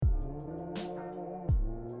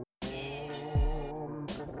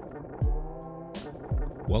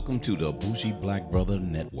Welcome to the Bougie Black Brother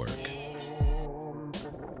Network.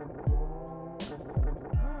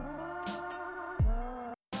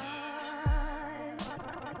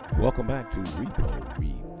 Welcome back to Repo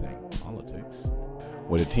Rethink Politics,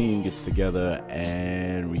 where the team gets together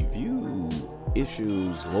and review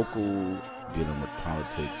issues local dealing with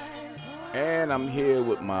politics. And I'm here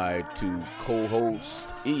with my two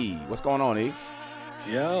co-hosts, E. What's going on, E?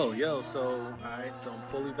 Yo. So, all right. So I'm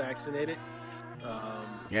fully vaccinated.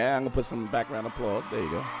 Yeah, I'm gonna put some background applause. There you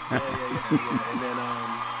go. Yeah. And then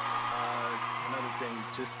another thing,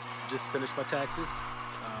 just finished my taxes.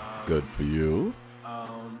 Good for you.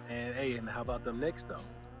 And how about them Knicks though?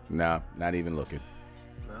 No, not even looking.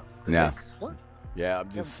 No. Nah. Knicks? What? Yeah, I'm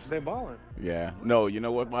just. They're balling. Yeah. No, you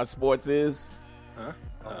know what my sports is? Huh?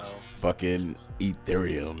 Oh. Fucking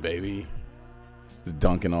Ethereum, baby. Just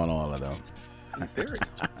dunking on all of them. Ethereum.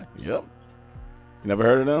 Yep. You never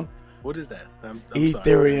heard of them? What is that? I'm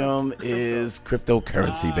Ethereum is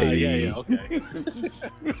cryptocurrency, baby. Yeah, okay.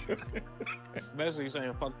 Basically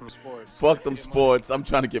saying fuck them sports. Fuck them sports. I'm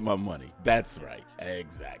trying to get my money. That's right.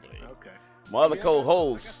 Exactly. Okay. My other I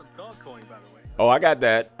co-host. got some Dogecoin, by the way. Oh, I got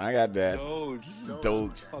that. Doge.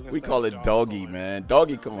 Doge. We call it doggy, man.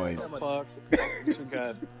 Doggy coins. Fuck. You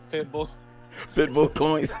got Pitbull. Pitbull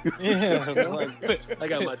coins. Yeah, it's like I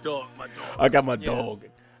got my dog. I got my dog.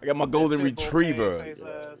 I got my golden retriever.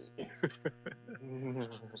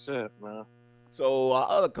 Shit, man. So our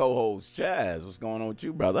other co-host, Chaz, what's going on with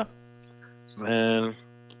you, brother? Man,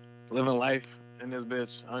 living life in this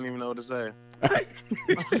bitch. I don't even know what to say.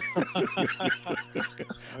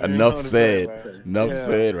 Enough said. Enough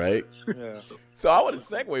said, right? Yeah. So I want to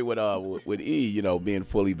segue with E, being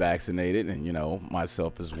fully vaccinated and,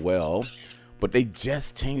 myself as well. But they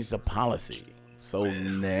just changed the policy. So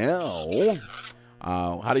now,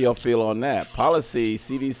 how do y'all feel on that? Policy,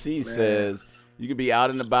 CDC says you can be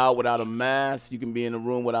out and about without a mask. You can be in a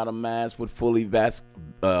room without a mask with fully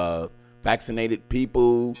vaccinated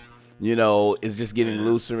people. It's just getting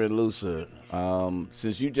looser and looser.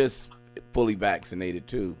 Since you just fully vaccinated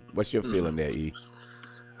too, what's your feeling there, E?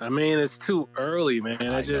 I mean, it's too early, man.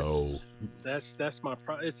 I know. That's my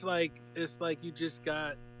problem. It's like you just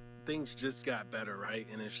got things just got better, right?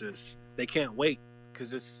 And it's just they can't wait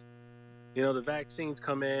because it's the vaccines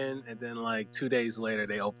come in and then like 2 days later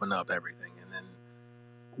they open up everything, and then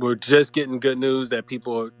we're just getting good news that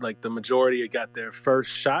people like the majority got their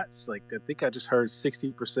first shots. Like I think I just heard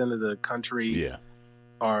 60% of the country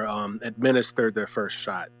are administered their first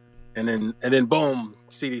shot. And then boom,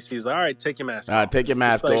 CDC is like, all right, take your mask off. Take your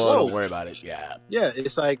mask off. Like, Don't worry about it. Yeah. Yeah,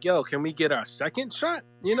 it's like, yo, can we get our second shot?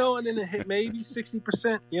 And then it hit maybe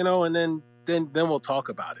 60%, and then we'll talk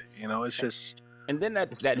about it. It's just. And then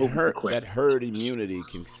that herd immunity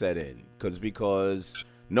can set in because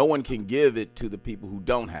no one can give it to the people who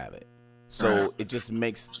don't have it. So it just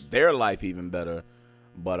makes their life even better.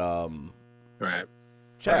 But right.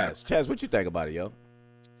 Chaz, what you think about it, yo?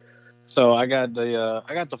 So I got the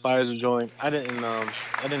Pfizer joint. I didn't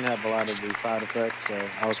have a lot of the side effects, so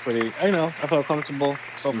I was pretty. I felt comfortable.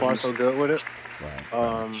 So far, so good with it.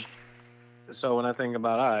 Right. So when I think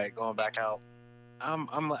about going back out,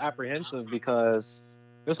 I'm apprehensive because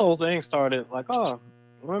this whole thing started like,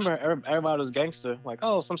 remember everybody was gangster, like,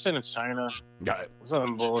 some shit in China, Got it.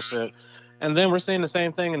 some bullshit, and then we're seeing the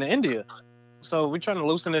same thing in India. So we're trying to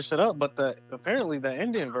loosen this shit up, but apparently the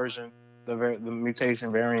Indian version, the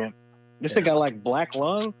mutation variant. This shit got like black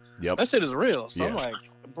lung. Yep. That shit is real. So I'm like,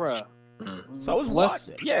 bruh. So I was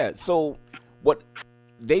watching. Yeah. So what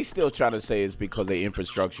they still trying to say is because their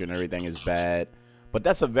infrastructure and everything is bad, but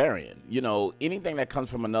that's a variant. Anything that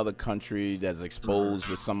comes from another country that's exposed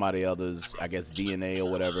with somebody else's, I guess, DNA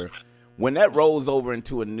or whatever, when that rolls over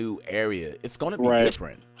into a new area, it's going to be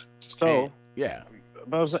different. So yeah.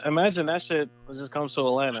 But imagine that shit just comes to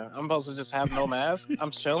Atlanta. I'm supposed to just have no mask. I'm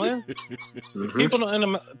chilling. People in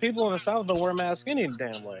the South don't wear masks any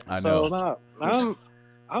damn way. I know.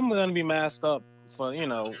 I'm gonna be masked up for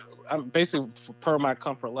I'm basically per my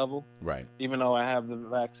comfort level. Right. Even though I have the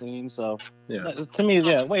vaccine, so to me,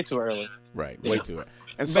 way too early. Right. Way too early.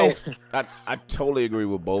 And so I totally agree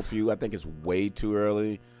with both of you. I think it's way too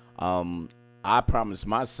early. I promised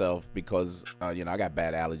myself because I got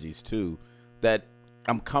bad allergies too that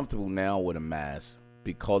I'm comfortable now with a mask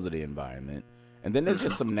because of the environment. And then there's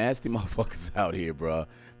just some nasty motherfuckers out here, bro,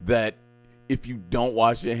 that if you don't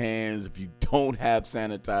wash your hands, if you don't have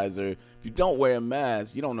sanitizer, if you don't wear a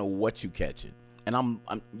mask, you don't know what you catching. And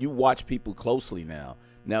you watch people closely now.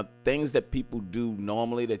 Now, things that people do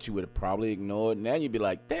normally that you would have probably ignored, now you'd be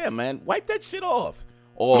like, damn, man, wipe that shit off.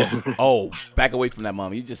 Or, oh, back away from that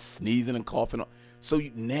mom. You just sneezing and coughing. So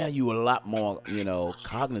now you're a lot more,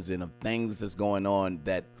 cognizant of things that's going on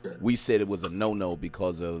that we said it was a no-no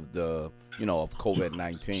because of the, of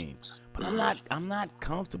COVID-19. But I'm not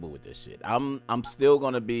comfortable with this shit. I'm still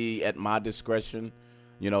gonna be at my discretion.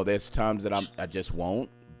 There's times that I just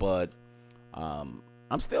won't, but I'm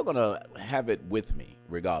still gonna have it with me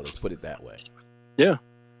regardless. Put it that way. Yeah,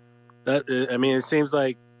 it seems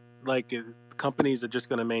like companies are just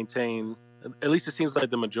gonna maintain. At least it seems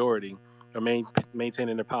like the majority are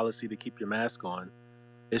maintaining their policy to keep your mask on.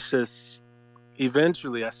 It's just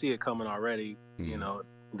eventually I see it coming already.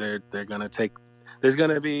 They're gonna take. There's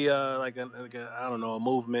gonna be I don't know, a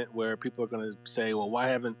movement where people are gonna say, well, why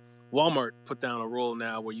haven't Walmart put down a rule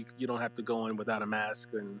now where you don't have to go in without a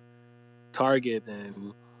mask, and Target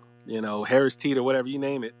and Harris Teeter or whatever you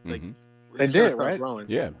name it. Like they did, right? Growing.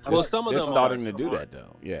 Yeah. Well, some of they're them starting to do that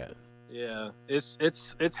though. Yeah. Yeah,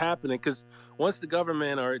 it's happening because once the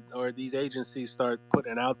government or these agencies start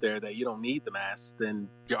putting it out there that you don't need the mask, then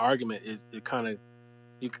your argument is it kind of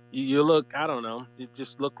you look, I don't know, you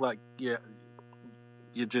just look like I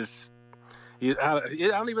don't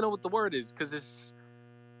even know what the word is, because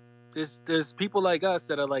there's people like us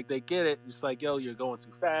that are like, they get it. It's like, yo, you're going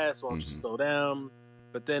too fast. Why don't you slow down?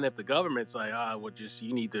 But then if the government's like,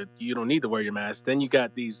 you don't need to wear your mask, then you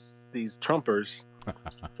got these Trumpers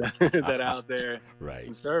that are out there, right?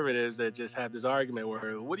 Conservatives that just have this argument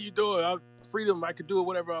where, what are you doing? Freedom, I could do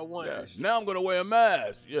whatever I want. Yeah. Now I'm gonna wear a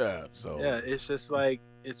mask. Yeah. So yeah, it's just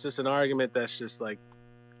an argument that's just like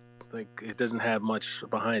it doesn't have much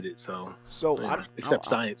behind it. So except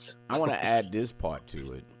science. I want to add this part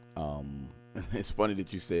to it. It's funny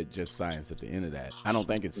that you said just science at the end of that. I don't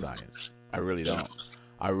think it's science. I really don't.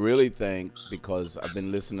 I really think, because I've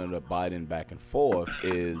been listening to Biden back and forth,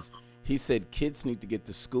 is he said kids need to get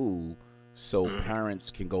to school so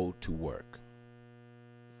parents can go to work.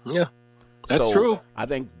 Yeah, that's true. I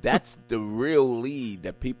think that's the real lead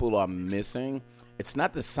that people are missing. It's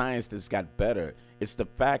not the science that's got better. It's the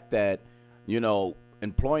fact that,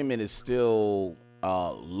 employment is still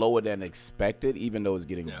lower than expected, even though it's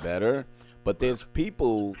getting better. But there's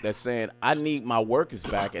people that's saying, I need my workers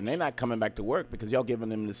back, and they're not coming back to work because y'all giving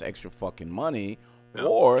them this extra fucking money. Yeah.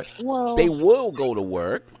 Or they will go to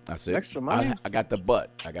work. I said, extra money? I got the butt.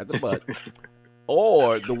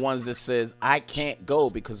 Or the ones that says, I can't go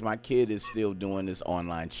because my kid is still doing this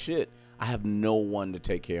online shit. I have no one to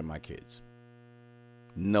take care of my kids.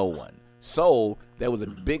 No one. So there was a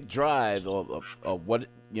big drive of what,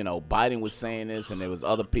 Biden was saying this, and there was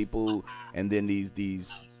other people, and then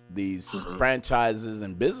these franchises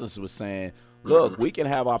and businesses were saying, look, we can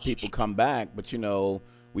have our people come back, but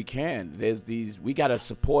we can. We got to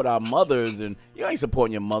support our mothers, and you ain't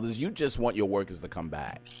supporting your mothers. You just want your workers to come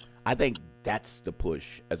back. I think that's the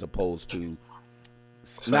push, as opposed to,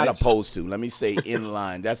 not opposed to, let me say in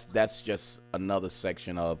line. That's just another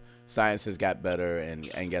section of science has got better,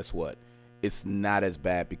 and guess what? It's not as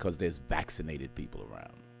bad because there's vaccinated people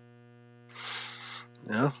around.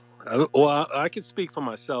 Yeah. Well, I can speak for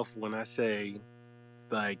myself when I say,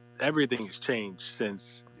 everything has changed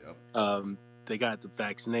since they got the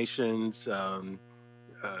vaccinations.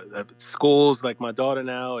 Schools, like my daughter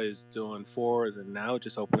now is doing 4, and now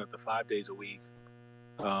just opened up to 5 days a week.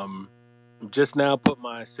 Just now put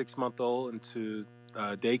my 6-month-old into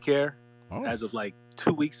daycare as of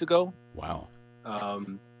 2 weeks ago. Wow.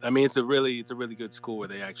 It's a really good school where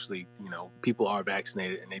they actually, people are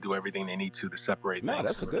vaccinated and they do everything they need to separate things.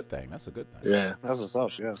 That's a good thing. Yeah. That's what's up,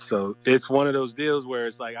 yeah. So it's one of those deals where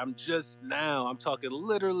it's like, I'm talking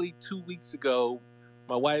literally 2 weeks ago,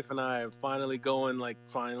 my wife and I are finally doing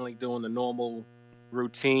the normal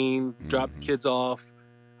routine, drop the kids off.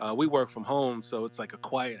 We work from home, so it's like a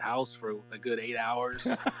quiet house for a good 8 hours,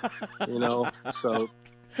 so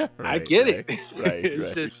right, I get it. Right,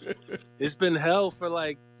 it's just, it's been hell for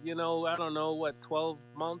I don't know, 12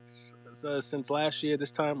 months since last year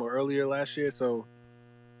this time, or earlier last year. So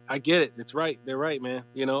I get it. It's right. They're right, man.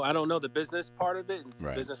 I don't know the business part of it.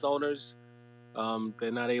 Right. Business owners,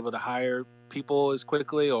 they're not able to hire people as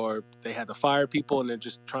quickly, or they had to fire people and they're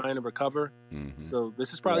just trying to recover. So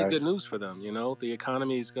this is probably good news for them. The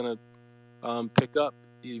economy is going to pick up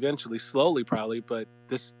eventually, slowly probably, but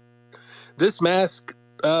this mask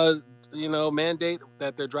mandate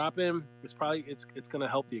that they're dropping is probably it's going to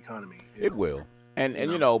help the economy. It will. And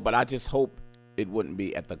but I just hope it wouldn't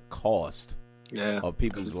be at the cost of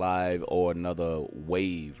people's lives or another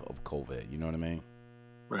wave of COVID. You know what I mean?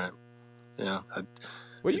 Right. Yeah.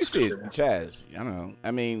 Well, you see it, Chaz. I don't know.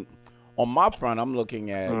 I mean, on my front, I'm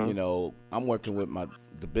looking at, I'm working with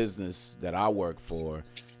the business that I work for,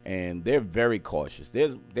 and they're very cautious.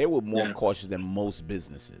 They were more Yeah. cautious than most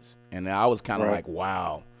businesses, and I was kind of Right. like,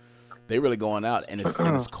 wow, they really going out, and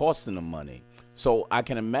it's costing them money. So I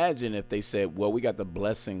can imagine if they said, well, we got the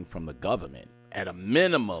blessing from the government. At a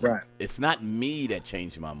minimum, Right. it's not me that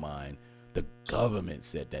changed my mind. The government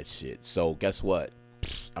said that shit. So guess what?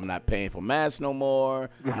 I'm not paying for masks no more.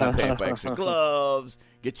 I'm not paying for extra gloves.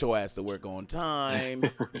 Get your ass to work on time.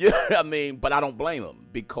 Yeah, I mean, but I don't blame them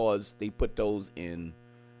because they put those in,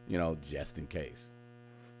 just in case.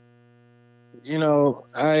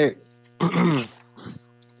 I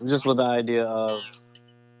just with the idea of,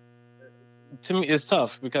 to me, it's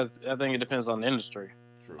tough because I think it depends on the industry.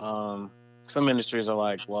 True. Some industries are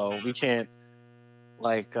like, well, we can't,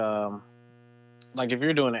 like if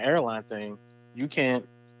you're doing an airline thing, you can't.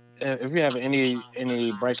 If you have any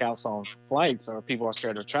breakouts on flights or people are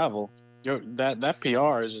scared to travel, that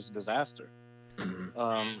PR is just a disaster.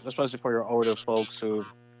 Especially for your older folks or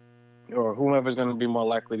whomever's going to be more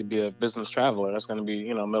likely to be a business traveler. That's going to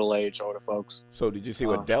be middle-aged older folks. So did you see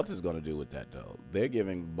what Delta's going to do with that though? They're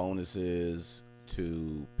giving bonuses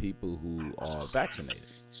to people who are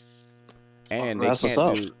vaccinated, and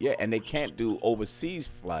they can't do overseas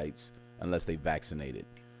flights unless they vaccinated.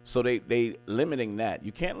 So they limiting that.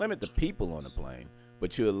 You can't limit the people on the plane,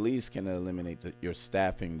 but you at least can eliminate your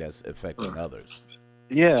staffing that's affecting others.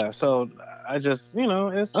 Yeah, so I just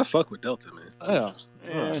it's I fuck with Delta, man.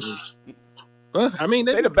 yeah. Well, I mean,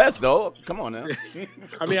 they the best though. Come on now.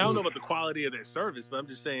 I mean, I don't know about the quality of their service, but I'm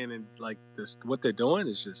just saying, and like this, what they're doing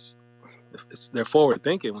is just they're forward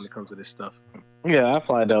thinking when it comes to this stuff. Yeah, I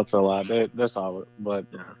fly Delta a lot. They're solid, but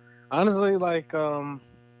Yeah. honestly, like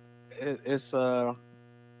it's to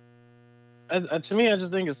me, I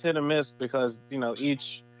just think it's hit or miss because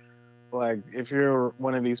each, like, if you're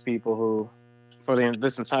one of these people who for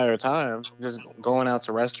this entire time just going out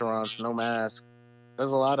to restaurants, no mask,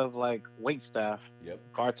 there's a lot of like wait staff,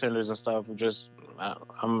 bartenders and stuff who just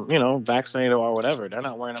I'm vaccinated or whatever. They're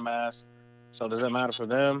not wearing a mask, so does it matter for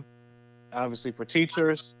them? Obviously, for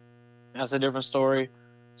teachers, that's a different story.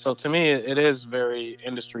 So to me, it is very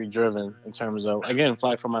industry driven in terms of, again,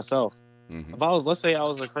 like for myself. Mm-hmm. If I was, let's say I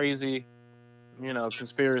was a crazy,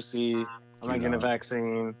 conspiracy, I'm not getting a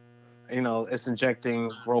vaccine, it's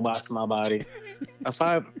injecting robots in my body. If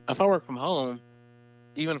I work from home,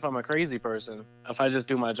 even if I'm a crazy person, if I just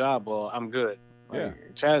do my job well, I'm good.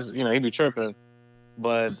 Like, Chaz, he'd be chirping,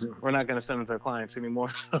 but we're not going to send him to our clients anymore.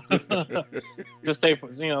 just stay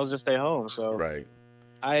home. So right.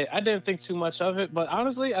 I didn't think too much of it, but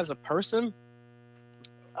honestly, as a person,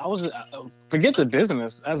 I was forget the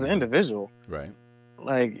business as an individual. Right.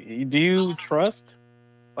 Like, do you trust?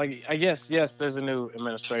 Like, I guess yes, there's a new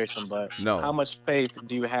administration, but how much faith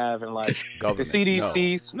do you have in like government? The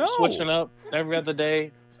CDC switching up every other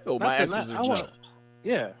day? So my answer is no.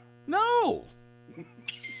 Yeah. No.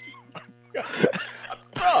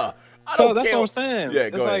 Bruh, so that's what I'm saying. Yeah,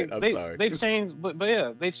 it's go like ahead. I'm sorry. They changed, but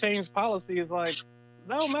yeah, they changed policy. It's like,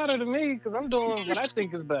 that don't matter to me because I'm doing what I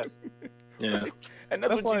think is best. Yeah, and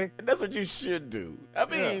that's what you should do. I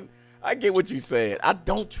mean, I get what you're saying. I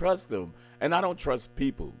don't trust them, and I don't trust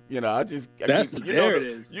people. You know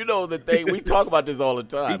the thing. We talk about this all the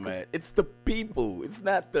time, people. Man. It's the people. It's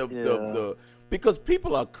not the because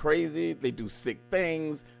people are crazy. They do sick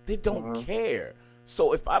things. They don't care.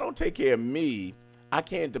 So if I don't take care of me, I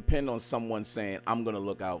can't depend on someone saying I'm going to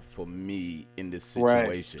look out for me in this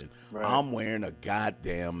situation. Right. I'm wearing a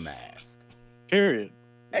goddamn mask. Period.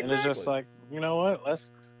 Exactly. And it's just like, you know what?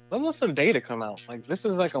 Let's let some data come out. Like, this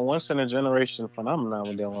is like a once in a generation phenomenon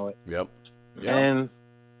we're dealing with. Yep. And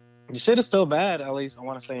the shit is still bad, at least I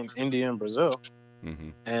want to say in India and Brazil.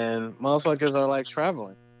 Mm-hmm. And motherfuckers are like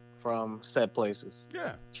traveling from said places.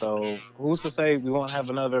 Yeah. So who's to say we won't have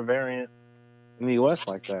another variant in the U.S.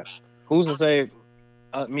 like that? Who's to say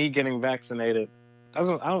me getting vaccinated?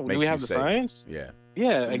 Do we have the science? Yeah.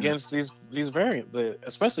 Yeah, against these variants,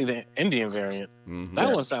 especially the Indian variant. Mm-hmm.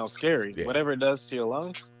 That one sounds scary. Yeah. Whatever it does to your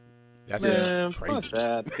lungs. That's crazy. Fuck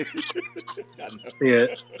that. Yeah.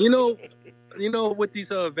 You know, with these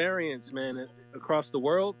variants, man, across the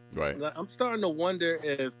world, right? I'm starting to wonder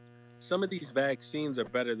if some of these vaccines are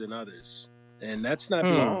better than others, and that's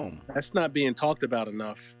not being talked about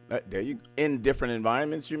enough. There you in different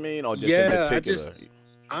environments, you mean, or just in particular?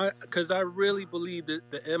 Because I really believe that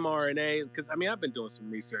the mRNA. Because I've been doing some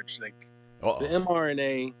research. Like the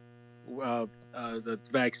mRNA, the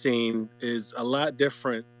vaccine is a lot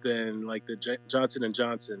different than like the Johnson and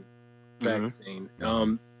Johnson vaccine.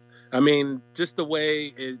 Just the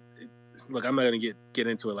way it look. I'm not going to get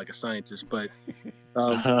into it like a scientist, but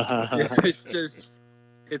it's just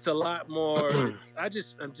it's a lot more. I'm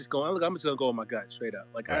just going. Look, I'm just gonna go with my gut straight up.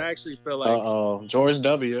 Like, I Right. actually feel like, George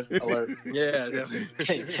W. alert. yeah, definitely.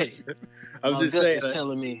 Hey, I'm my just gut saying. is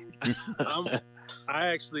telling me. I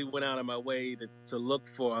actually went out of my way to look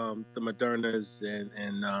for the Modernas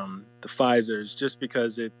and the Pfizer's just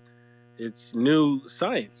because it's new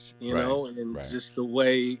science, you Right, know, and right. just the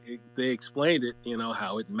way they explained it, you know,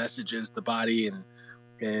 how it messages the body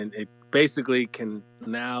and it basically can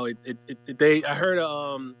now I heard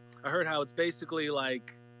how it's basically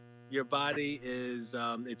like your body is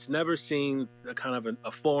it's never seen a kind of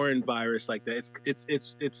a foreign virus like that.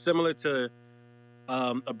 It's similar to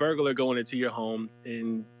a burglar going into your home,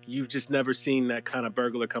 and you've just never seen that kind of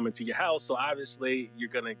burglar come into your house. So obviously you're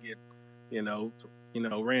gonna get, you know,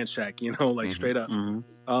 ransack, you know, like straight up.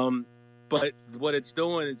 Mm-hmm. But what it's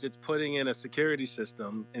doing is it's putting in a security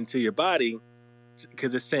system into your body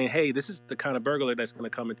because it's saying, hey, this is the kind of burglar that's going to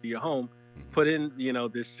come into your home. Put in, you know,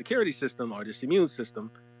 this security system or this immune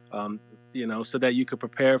system, you know, so that you could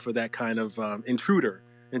prepare for that kind of intruder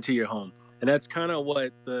into your home. And that's kind of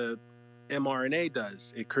what the mRNA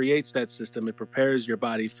does. It creates that system. It prepares your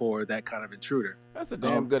body for that kind of intruder. That's a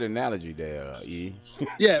damn good analogy there, E.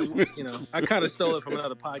 Yeah, you know, I kind of stole it from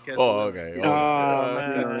another podcast. Oh, okay. Oh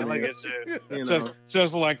man, you know, look at you. you know,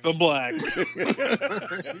 Just like the blacks.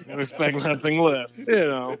 Expect nothing less. you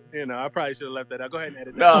know, I probably should have left that out. Go ahead and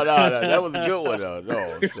edit No, that. that was a good one though.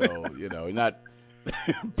 No, so you know, not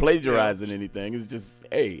plagiarizing anything. It's just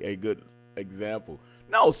a good example.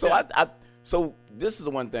 No, so so this is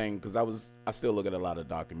the one thing because I still look at a lot of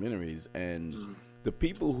documentaries and the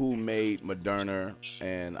people who made Moderna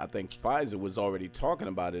and I think Pfizer was already talking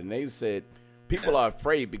about it, and they said people are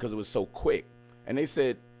afraid because it was so quick, and they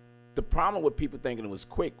said the problem with people thinking it was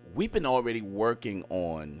quick, we've been already working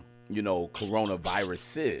on, you know,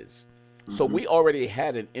 coronaviruses. So we already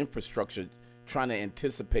had an infrastructure trying to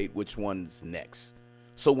anticipate which one's next.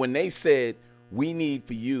 So when they said we need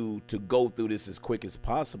for you to go through this as quick as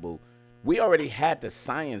possible, we already had the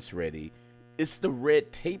science ready. It's the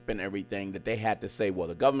red tape and everything that they had to say, well,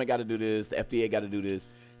 the government got to do this, the FDA got to do this.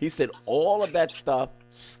 He said all of that stuff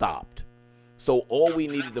stopped. So all we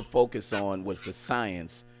needed to focus on was the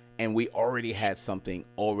science, and we already had something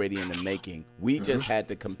already in the making. We just had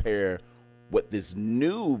to compare what this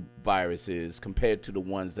new virus is compared to the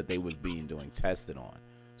ones that they was being tested on.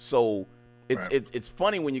 So it's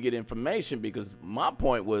funny when you get information because my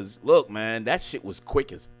point was, look, man, that shit was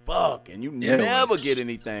quick as fuck, and you never get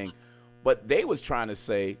anything. But they was trying to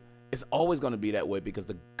say it's always going to be that way because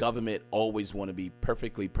the government always want to be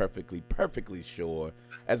perfectly sure,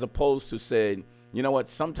 as opposed to saying, you know what,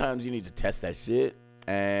 sometimes you need to test that shit,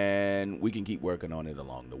 and we can keep working on it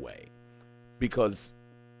along the way because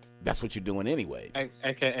that's what you're doing anyway.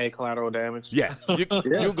 AKA collateral damage. Yeah,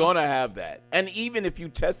 you're going to have that. And even if you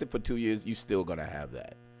test it for 2 years, you're still going to have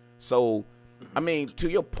that. So, I mean, to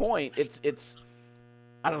your point, it's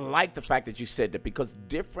I like the fact that you said that because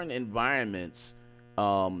different environments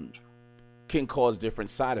can cause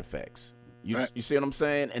different side effects. You see what I'm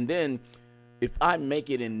saying? And then if I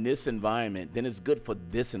make it in this environment, then it's good for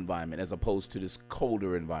this environment as opposed to this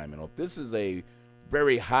colder environment. Or if this is a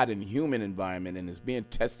very hot and humid environment and it's being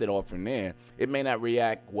tested off in there, it may not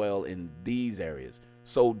react well in these areas.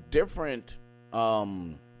 So different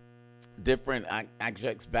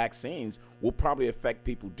Ajax vaccines will probably affect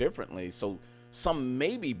people differently. So some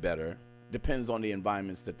may be better, depends on the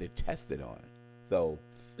environments that they're tested on. So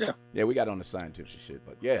yeah, we got on the scientific shit,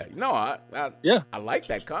 but I like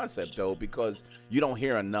that concept though because you don't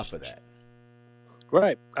hear enough of that.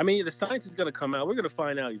 Right. I mean, the science is going to come out. We're going to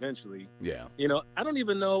find out eventually. Yeah. You know, I don't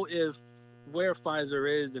even know if where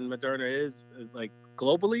Pfizer is and Moderna is like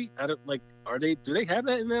globally. I don't like. Do they have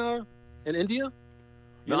that in India?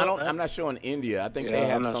 No, I don't. I'm not sure in India. I think they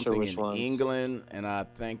have something in England, and I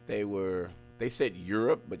think they said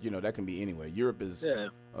Europe, but you know that can be anywhere. Europe is,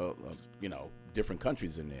 you know, different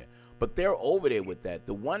countries in there. But they're over there with that.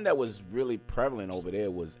 The one that was really prevalent over there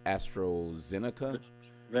was AstraZeneca.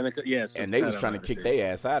 Yes. And they was trying to kick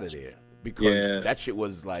their ass out of there because that shit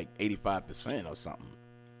was like 85% or something.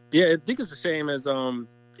 Yeah, I think it's the same as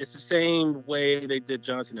it's the same way they did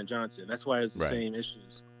Johnson and Johnson. That's why it's the same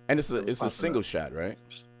issues. And it's a single shot, right?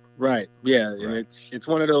 Right. Yeah, and it's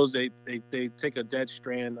one of those they take a dead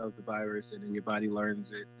strand of the virus and then your body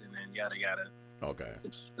learns it and then yada yada. Okay.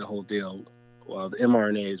 It's the whole deal. Well, the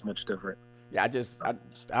mRNA is much different. Yeah,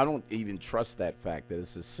 I don't even trust that fact that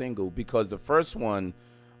it's a single because the first one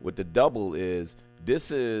with the double is this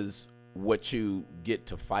is what you get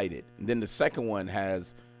to fight it. And then the second one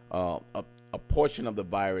has a portion of the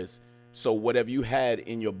virus. So whatever you had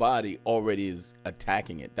in your body already is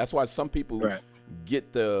attacking it. That's why some people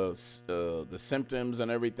get the symptoms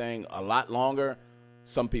and everything a lot longer.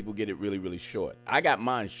 Some people get it really, really short. I got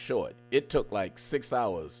mine short. It took like 6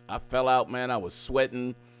 hours. I fell out, man. I was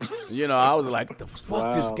sweating. I was like, the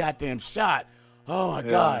fuck this Wow. goddamn shot? Oh, my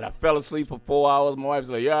God. I fell asleep for 4 hours. My wife's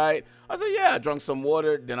like, you all right? I said, yeah. I drank some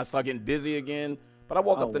water. Then I started getting dizzy again. But I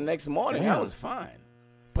woke up the next morning. I was fine.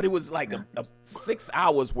 But it was like a 6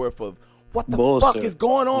 hours worth of what the Bullshit. fuck is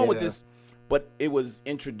going on with Yeah. this? But it was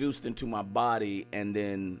introduced into my body, and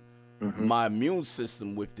then my immune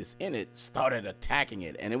system with this in it started attacking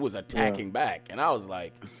it, and it was attacking back. And I was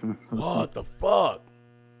like, what the fuck?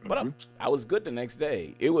 But I was good the next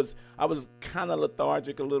day. I was kind of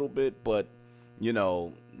lethargic a little bit, but,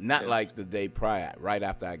 not like the day prior, right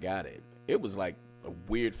after I got it. It was like a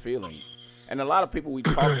weird feeling. And a lot of people we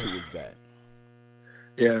talk to is that.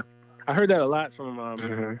 Yeah, I heard that a lot from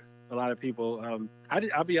Mm-hmm. a lot of people.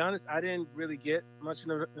 I'll be honest, I didn't really get much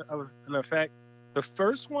of an effect. The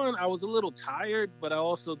first one, I was a little tired, but I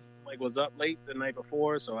also was up late the night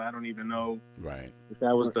before, so I don't even know Right. if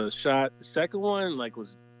that was the shot. The second one,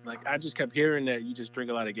 was I just kept hearing that you just drink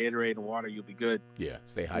a lot of Gatorade and water, you'll be good. Yeah.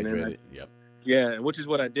 Stay And then hydrated. Yep. Yeah, which is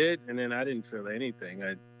what I did, and then I didn't feel anything.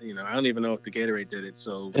 I don't even know if the Gatorade did it.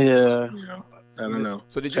 So Yeah. I don't know.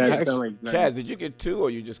 So did you Chaz get sound like nothing. Chaz? Did you get 2 or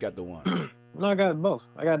you just got the 1? No, I got both.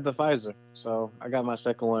 I got the Pfizer, so I got my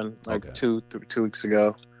second one Okay. 2 weeks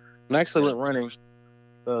ago. And I actually went running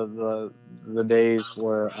the days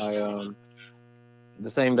where I the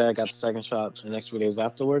same day I got the second shot, the next few days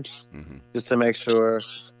afterwards, Mm-hmm. just to make sure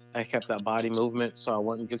I kept that body movement so I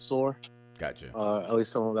wouldn't get sore. Gotcha. At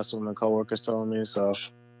least that's what my coworkers told me. So,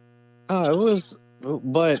 it was.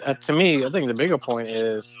 But to me, I think the bigger point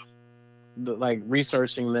is,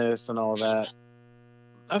 researching this and all that.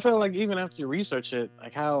 I feel like even after you research it,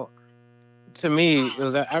 how, to me, it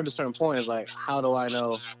was after a certain point is how do I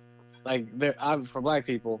know? For Black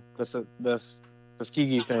people, the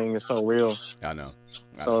Tuskegee thing is so real. I know.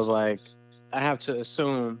 So it's I have to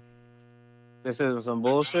assume this isn't some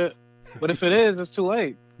bullshit. But if it is, it's too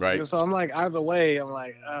late. Right. So I'm either way, I'm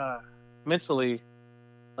mentally,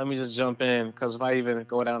 let me just jump in, because if I even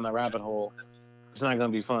go down that rabbit hole, it's not gonna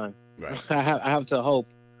be fun. Right. I have to hope.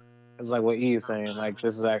 It's what E is saying,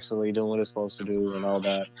 this is actually doing what it's supposed to do and all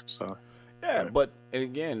that. So Yeah, but and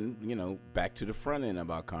again, back to the front end of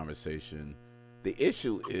our conversation, the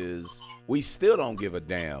issue is we still don't give a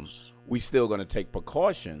damn. We still gonna take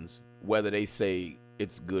precautions whether they say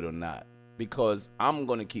it's good or not, because I'm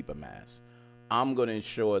gonna keep a mask. I'm gonna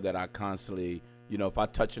ensure that I constantly, if I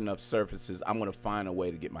touch enough surfaces, I'm gonna find a way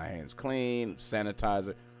to get my hands clean,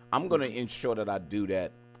 sanitizer. I'm gonna ensure that I do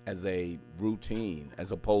that as a routine,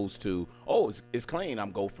 as opposed to, it's clean,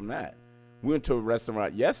 I'm go from that. We went to a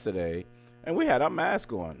restaurant yesterday, and we had our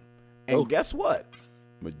mask on. And guess what?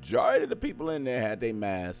 Majority of the people in there had their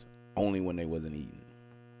mask only when they wasn't eating.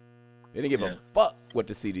 They didn't give a fuck what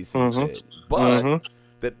the CDC said.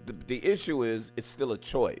 But the issue is, it's still a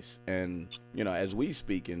choice. And, as we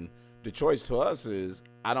speaking, the choice to us is,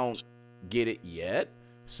 I don't get it yet.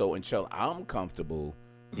 So until I'm comfortable,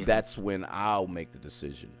 that's when I'll make the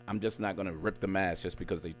decision. I'm just not going to rip the mask just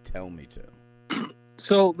because they tell me to.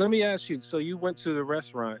 So let me ask you. So you went to the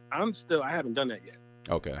restaurant. I haven't done that yet.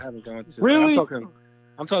 Okay. I haven't gone to. Really?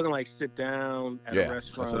 I'm talking sit down at a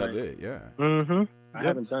restaurant. That's what I did. Yeah. Mm-hmm. I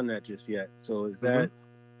haven't done that just yet. So is that?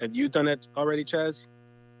 Have you done that already, Chaz?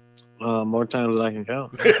 More times than I can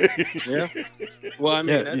count. Yeah. Well, I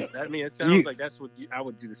mean, Yeah, it sounds like that's what I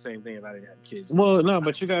would do the same thing if I didn't have kids. Well, no,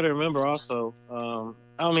 but you got to remember also.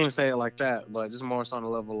 I don't mean to say it like that, but just more so on the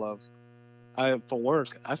level of, for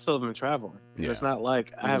work, I still have been traveling. Yeah. It's not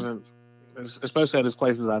like I haven't, especially at these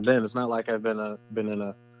places I've been. It's not like I've been in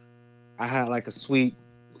a. I had a suite,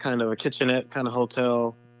 kind of a kitchenette kind of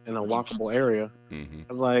hotel in a walkable area. Mm-hmm.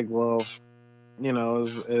 I was well,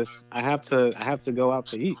 it's I have to go out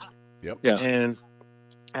to eat. Yep. Yeah. And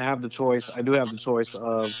I have the choice. I do have the choice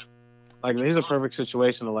of, here's a perfect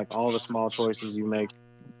situation of all the small choices you make,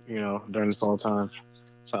 during this whole time.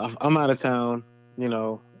 So if I'm out of town,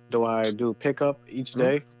 do I do pickup each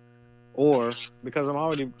day? Or because I'm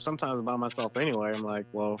already sometimes by myself anyway, I'm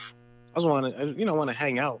well, I just want to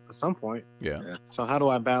hang out at some point. Yeah. So how do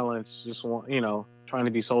I balance just trying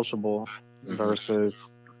to be sociable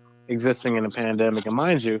versus existing in a pandemic? And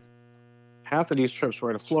mind you, half of these trips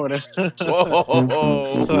were to Florida.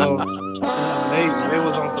 Whoa. So they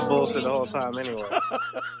was on some bullshit the whole time anyway.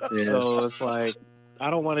 Yeah. So it's I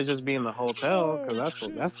don't want to just be in the hotel because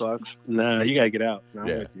that sucks. Nah, you gotta get out. No, I'm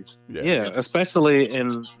Yeah. with you. Yeah, especially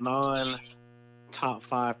in non-top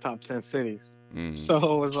 5, top 10 cities. Mhm.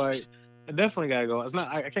 So it's I definitely gotta go. It's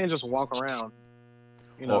not. I can't just walk around.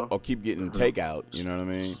 you know. or keep getting takeout. You know what I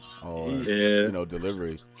mean? Or Yeah.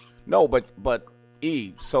 delivery. No, but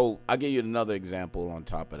so I'll give you another example on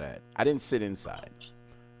top of that. I didn't sit inside.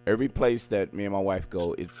 Every place that me and my wife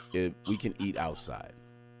go, we can eat outside.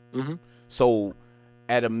 Mm-hmm. So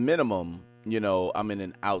at a minimum, I'm in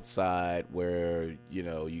an outside where,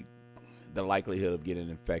 the likelihood of getting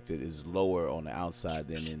infected is lower on the outside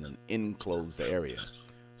than in an enclosed area.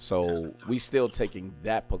 So we still taking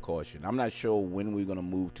that precaution. I'm not sure when we're going to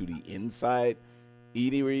move to the inside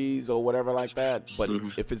eateries or whatever like that. But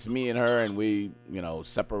if it's me and her and we,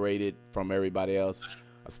 separated from everybody else,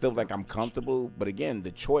 I still think I'm comfortable. But again,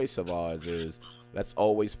 the choice of ours is let's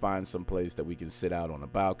always find some place that we can sit out on a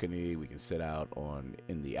balcony. We can sit out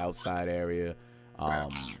in the outside area.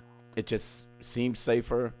 It just seems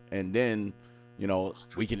safer. And then,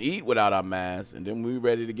 we can eat without our masks. And then we're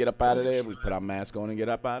ready to get up out of there. We put our mask on and get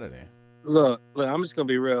up out of there. Look, I'm just gonna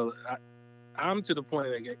be real. I'm to the point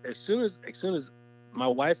like as soon as my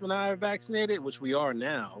wife and I are vaccinated, which we are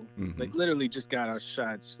now, like literally just got our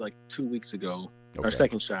shots like 2 weeks ago, our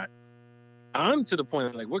second shot. I'm to the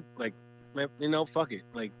point like we're like, man, fuck it,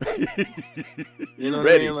 like, you What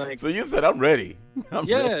ready? I mean? Like, so you said I'm ready.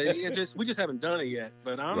 We just haven't done it yet,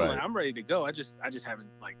 but I'm ready to go. I just haven't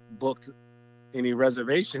like booked any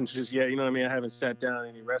reservations just yet. You know what I mean? I haven't sat down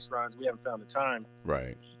in any restaurants. We haven't found the time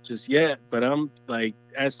just yet. But I'm like,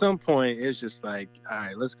 at some point, it's just like, all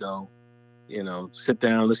right, let's go. Sit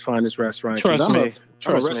down. Let's find this restaurant. Trust me.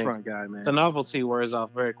 I'm a restaurant guy, man. The novelty wears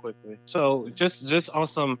off very quickly. So just on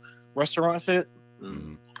some restaurant shit,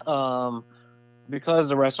 because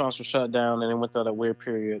the restaurants were shut down and they went through that weird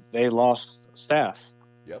period, they lost staff.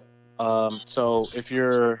 Yep. So if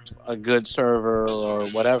you're a good server or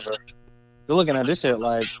whatever, you're looking at this shit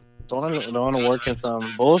like, don't I want to work in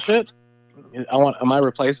some bullshit? Am I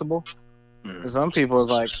replaceable? Some people is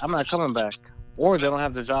like, I'm not coming back. Or they don't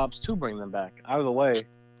have the jobs to bring them back. Either way,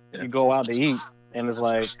 you go out to eat, and it's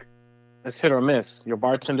like, it's hit or miss. Your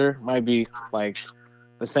bartender might be like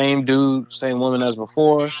the same dude, same woman as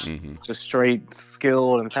before, just straight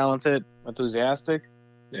skilled and talented, enthusiastic.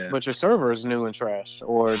 Yeah. But your server is new and trash,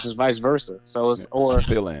 or just vice versa. So it's or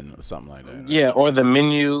fill in or something like that. Yeah, or the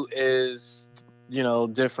menu is,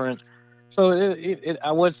 different. So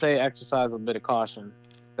I would say exercise a bit of caution.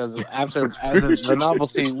 Because after the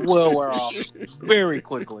novelty will wear off very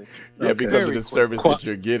quickly. Yeah, because of the service that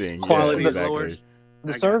you're getting. Quality is lower.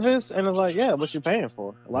 The service, and it's like, what you paying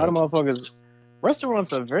for? A lot of motherfuckers,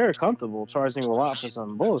 restaurants are very comfortable charging a lot for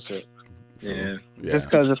some bullshit. Yeah. Just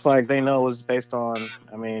because it's like they know it's based on,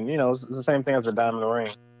 it's the same thing as a diamond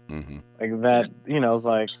ring. Like that, it's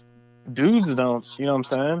like, dudes don't, you know what I'm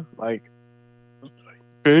saying? Like,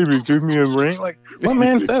 baby, give me a ring. Like, what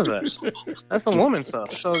man says that? That's some woman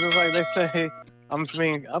stuff. So it's like they say,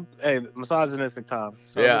 misogynistic time.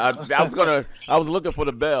 So I was looking for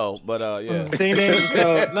the bell, but yeah.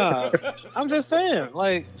 So I'm just saying,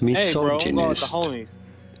 like, hey, bro, I'm going with the homies.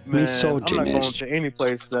 Man, I'm not going to any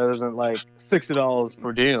place that isn't like $60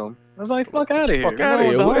 per diem. I was like, fuck out of here. Fuck out of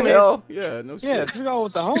here. Who the hell? Yeah, no shit. Yeah, so we go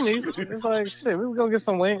with the homies. It's like, shit, we go get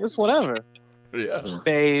some wings. It's whatever. Yeah.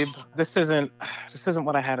 Babe, this isn't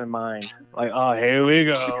what I had in mind. Like, oh, here we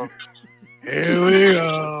go.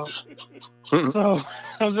 So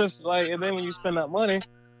I'm just like, and then when you spend that money,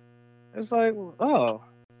 it's like, oh.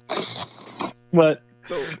 But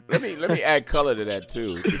so let me add color to that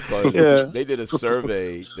too, because they did a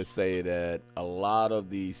survey to say that a lot of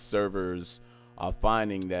these servers are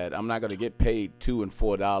finding that I'm not going to get paid $2 and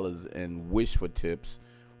 $4 and wish for tips,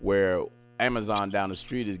 where Amazon down the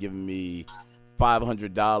street is giving me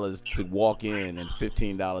 $500 to walk in and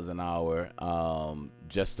 $15 an hour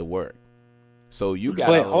just to work. So you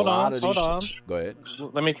got hold on. Go ahead.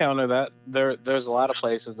 Let me counter that. There's a lot of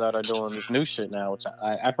places that are doing this new shit now, which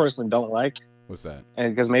I personally don't like. What's that?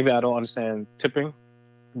 And because maybe I don't understand tipping,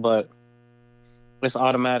 but it's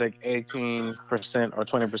automatic 18% or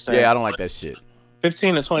 20%. Yeah, I don't like that shit.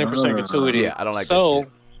 15 to 20% gratuity. Yeah, I don't like that shit.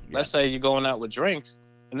 So let's say you're going out with drinks.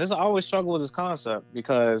 And this I always struggle with this concept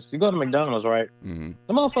because you go to McDonald's, right?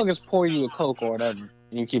 The motherfuckers pour you a Coke or whatever, and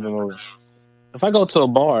you keep it moving. If I go to a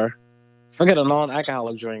bar, if I get a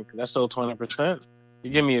non-alcoholic drink, that's still 20%.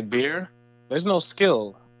 You give me a beer, there's no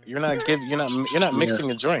skill. You're not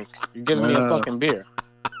mixing a drink. You're giving me a fucking beer.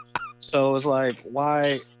 So it's like,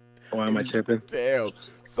 why am I tipping? Damn.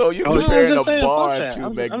 So you're comparing a bar to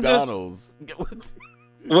McDonald's.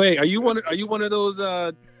 Wait, are you one of those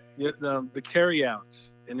the carryouts?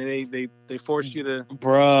 And then they force you to,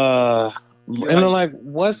 bruh. And they're like,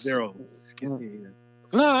 what's zero?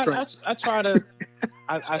 No, I try to.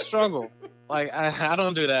 I struggle. Like I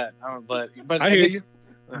don't do that. But I hear you.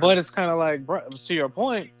 But it's kind of like, bro, to your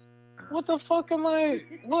point, what the fuck am I?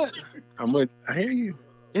 What? I hear you.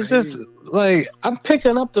 It's just like I'm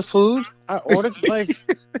picking up the food. I ordered like,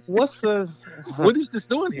 what is this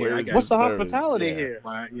doing here? What's the hospitality here?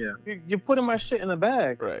 Yeah, you're putting my shit in a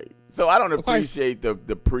bag, right? So I don't appreciate the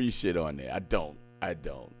pre shit on there. I don't.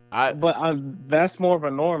 But that's more of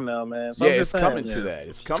a norm now, man. So yeah, it's coming to that.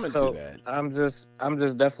 It's coming to that. I'm just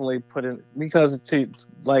definitely putting, because to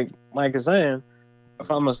like Mike is saying, if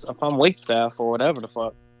I'm wait staff or whatever the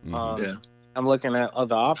fuck, I'm looking at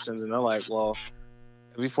other options, and they're like, well,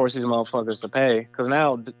 we force these motherfuckers to pay, because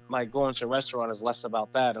now like going to a restaurant is less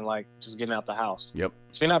about that and like just getting out the house. Yep.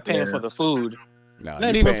 So you're not paying for the food. No,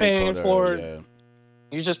 not even paying for.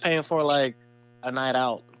 You're just paying for like a night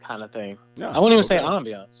out kind of thing. Yeah, I wouldn't even say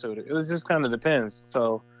ambiance. So it just kind of depends.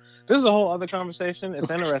 So this is a whole other conversation.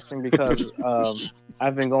 It's interesting because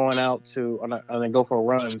I've been going out and I go for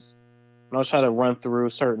runs, and I'll try to run through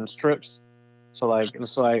certain strips. So I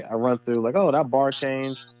run through like, oh, that bar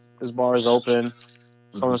changed. This bar is open.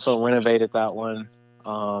 So-and-so renovated that one.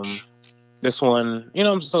 This one,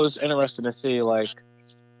 so it's interesting to see like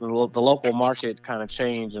the local market kind of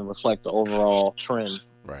change and reflect the overall trend.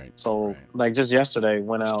 Right. So like just yesterday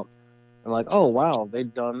went out and like, oh wow,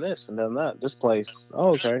 they've done this and done that. This place, oh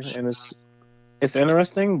okay, and it's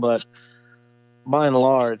interesting, but by and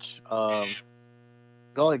large,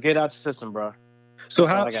 go get out your system, bro. So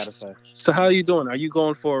That's all I gotta say. So how are you doing? Are you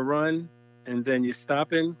going for a run and then you're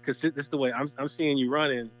stopping? Because this is the way I'm seeing you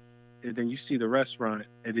running, and then you see the restaurant,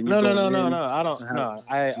 and then you no. I don't.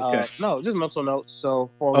 No, no, just mental notes. So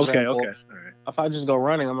for example, all right. If I just go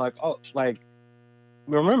running, I'm like, oh, like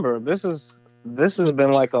remember this has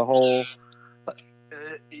been like a whole.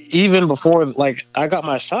 Even before like I got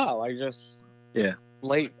my shot, like just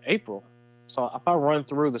late April. So if I run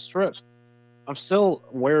through the strip, I'm still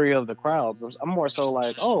wary of the crowds. I'm more so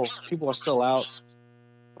like, oh, people are still out.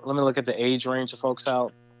 Let me look at the age range of folks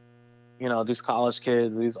out. These college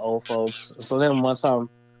kids, these old folks. So then once I'm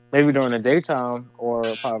maybe during the daytime, or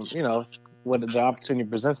if I'm, when the opportunity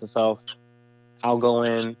presents itself, I'll go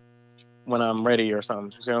in when I'm ready or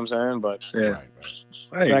something. You see what I'm saying? But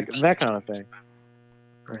that kind of thing.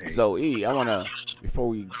 Right. So I want to, before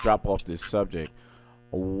we drop off this subject,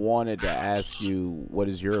 I wanted to ask you, what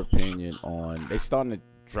is your opinion on, they starting to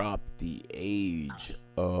drop the age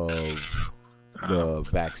of the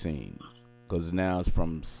vaccine, because now it's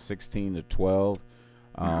from 16 to 12.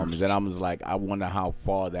 Then I was like, I wonder how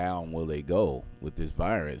far down will they go with this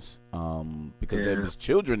virus, because there's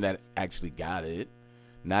children that actually got it,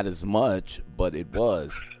 not as much, but it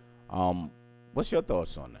was. What's your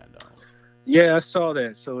thoughts on that, though? Yeah, I saw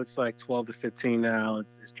that. So it's like 12 to 15 now.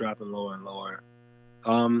 It's dropping lower and lower.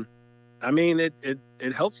 I mean, it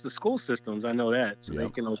helps the school systems. I know that, so they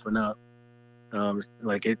can open up.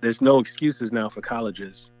 There's no excuses now for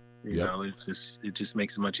colleges. You know, it just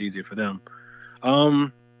makes it much easier for them.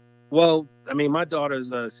 Well, I mean, my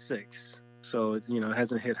daughter's 6, so it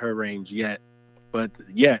hasn't hit her range yet,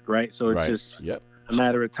 right? So it's just a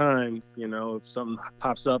matter of time. If something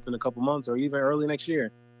pops up in a couple months or even early next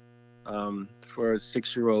year, for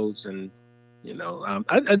 6-year-olds, and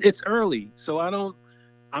it's early, so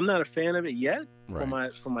I'm not a fan of it yet for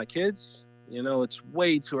my kids. It's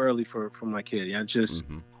way too early for my kid. I just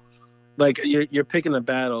like you're picking a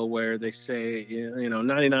battle where they say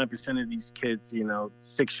 99% of these kids,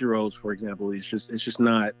 6-year-olds, for example, it's just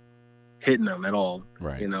not hitting them at all.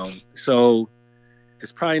 Right. So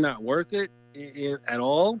it's probably not worth it at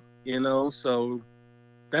all. So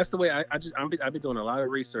that's the way I've been doing a lot of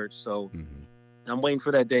research. So I'm waiting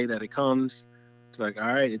for that day that it comes. It's like, all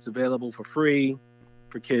right, it's available for free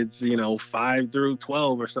for kids, 5 through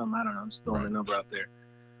 12 or something. I don't know. I'm just throwing a number out there.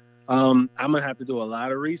 I'm gonna have to do a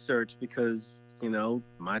lot of research because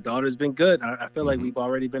my daughter's been good. I feel like we've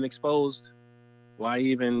already been exposed. Why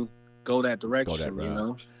even go that direction?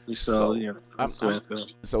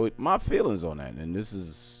 So my feelings on that, and this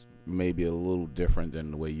is maybe a little different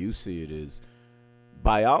than the way you see it, is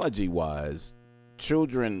biology wise,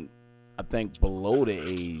 children, I think below the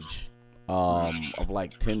age of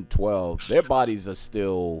like 10, 12, their bodies are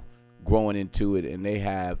still growing into it, and they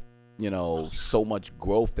have so much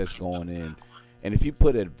growth that's going in. And if you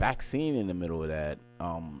put a vaccine in the middle of that,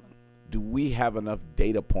 do we have enough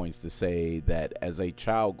data points to say that as a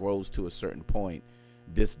child grows to a certain point,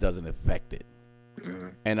 this doesn't affect it?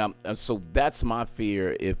 And so that's my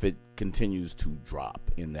fear if it continues to drop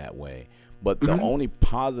in that way. But the only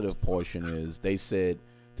positive portion is they said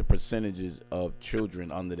the percentages of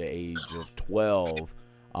children under the age of 12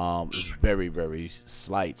 is very, very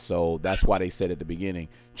slight. So that's why they said at the beginning,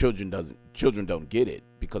 children don't get it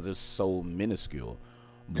because it's so minuscule.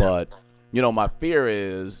 But my fear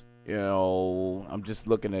is, I'm just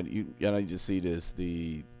looking at you. You just see this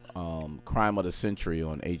the Crime of the Century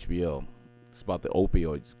on HBO. It's about the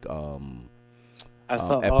opioids. I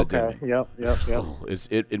saw. Epidemic. Okay. Yep.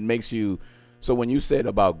 It makes you. So when you said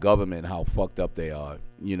about government, how fucked up they are,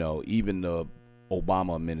 even the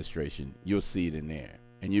Obama administration, you'll see it in there,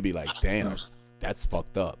 and you'll be like, damn, that's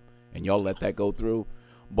fucked up, and y'all let that go through.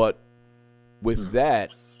 But with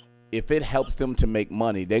that, if it helps them to make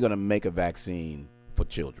money, they're gonna make a vaccine for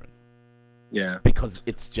children. Yeah. Because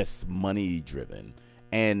it's just money driven.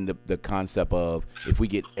 And the concept of if we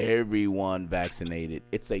get everyone vaccinated,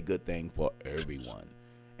 it's a good thing for everyone.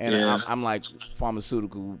 And I'm like,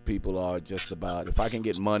 pharmaceutical people are just about, if I can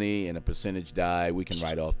get money and a percentage die, we can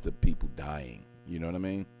write off the people dying. You know what I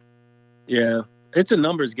mean? Yeah. It's a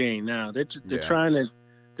numbers game now. They're trying to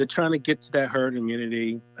get to that herd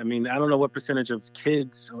immunity. I mean, I don't know what percentage of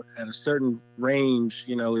kids at a certain range,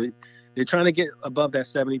 they're trying to get above that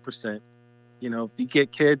 70%. If you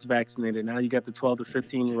get kids vaccinated, now you got the 12 to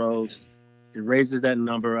 15-year-olds. It raises that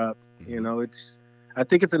number up. I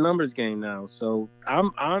think it's a numbers game now. So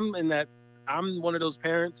I'm one of those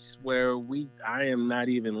parents where I am not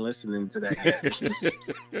even listening to that yet.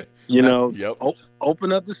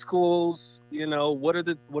 Open up the schools. What are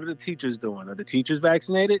the teachers doing? Are the teachers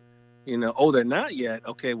vaccinated? They're not yet.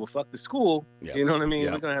 Okay, well, fuck the school. Yep. You know what I mean?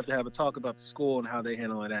 Yep. We're gonna have a talk about the school and how they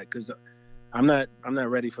handle that, because I'm not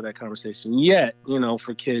ready for that conversation yet.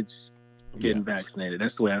 For kids getting vaccinated.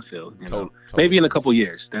 That's the way I feel. Totally. Maybe in a couple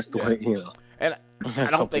years. That's the way. And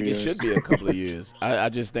I don't think it should be a couple of years. I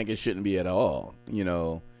just think it shouldn't be at all.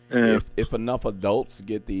 If enough adults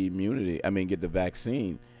get the get the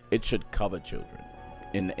vaccine, it should cover children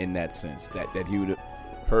in that sense. That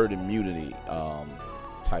herd immunity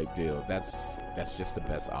type deal. That's just the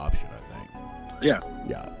best option, I think. Yeah.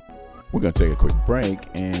 We're going to take a quick break,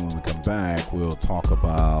 and when we come back, we'll talk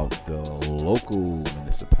about the local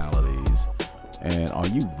municipalities. And are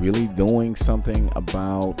you really doing something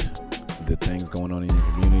about the things going on in your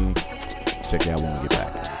community? Check it out when we get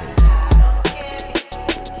back.